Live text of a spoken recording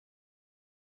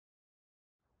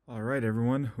All right,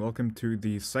 everyone. Welcome to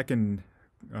the second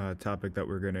topic that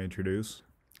we're going to introduce,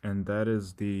 and that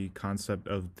is the concept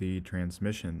of the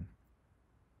transmission.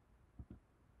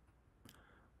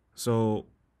 So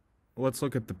let's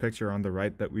look at the picture on the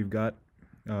right that we've got.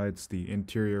 It's the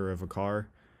interior of a car,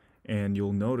 and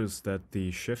you'll notice that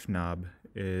the shift knob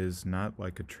is not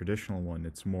like a traditional one.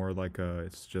 It's more like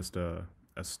it's just a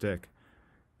stick,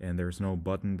 and there's no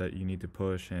button that you need to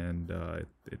push, and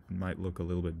it might look a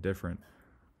little bit different.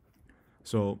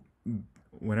 So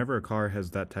whenever a car has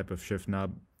that type of shift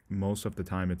knob, most of the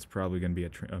time it's probably going to be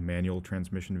a manual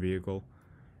transmission vehicle.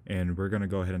 And we're going to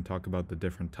go ahead and talk about the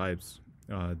different types.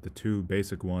 The two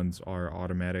basic ones are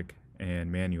automatic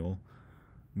and manual.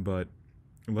 But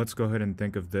let's go ahead and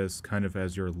think of this kind of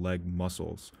as your leg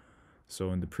muscles.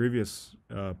 So in the previous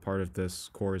part of this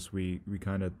course, we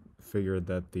kind of figured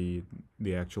that the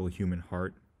actual human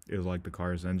heart is like the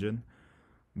car's engine,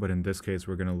 but in this case,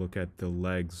 we're going to look at the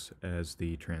legs as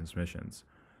the transmissions.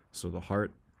 So the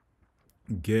heart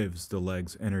gives the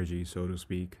legs energy, so to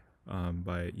speak,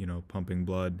 by pumping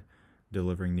blood,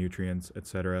 delivering nutrients,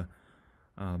 etc.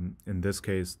 In this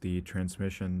case, the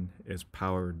transmission is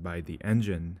powered by the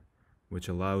engine, which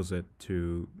allows it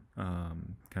to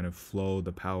kind of flow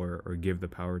the power or give the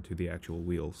power to the actual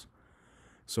wheels.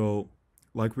 So,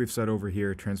 like we've said over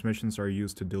here, transmissions are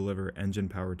used to deliver engine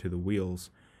power to the wheels,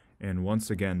 and once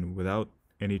again, without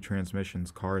any transmissions,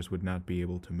 cars would not be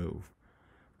able to move.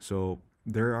 So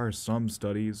there are some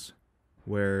studies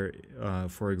where,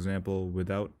 for example,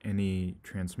 without any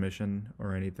transmission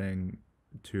or anything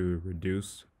to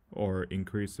reduce or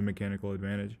increase the mechanical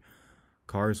advantage,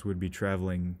 cars would be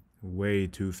traveling way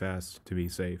too fast to be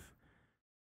safe.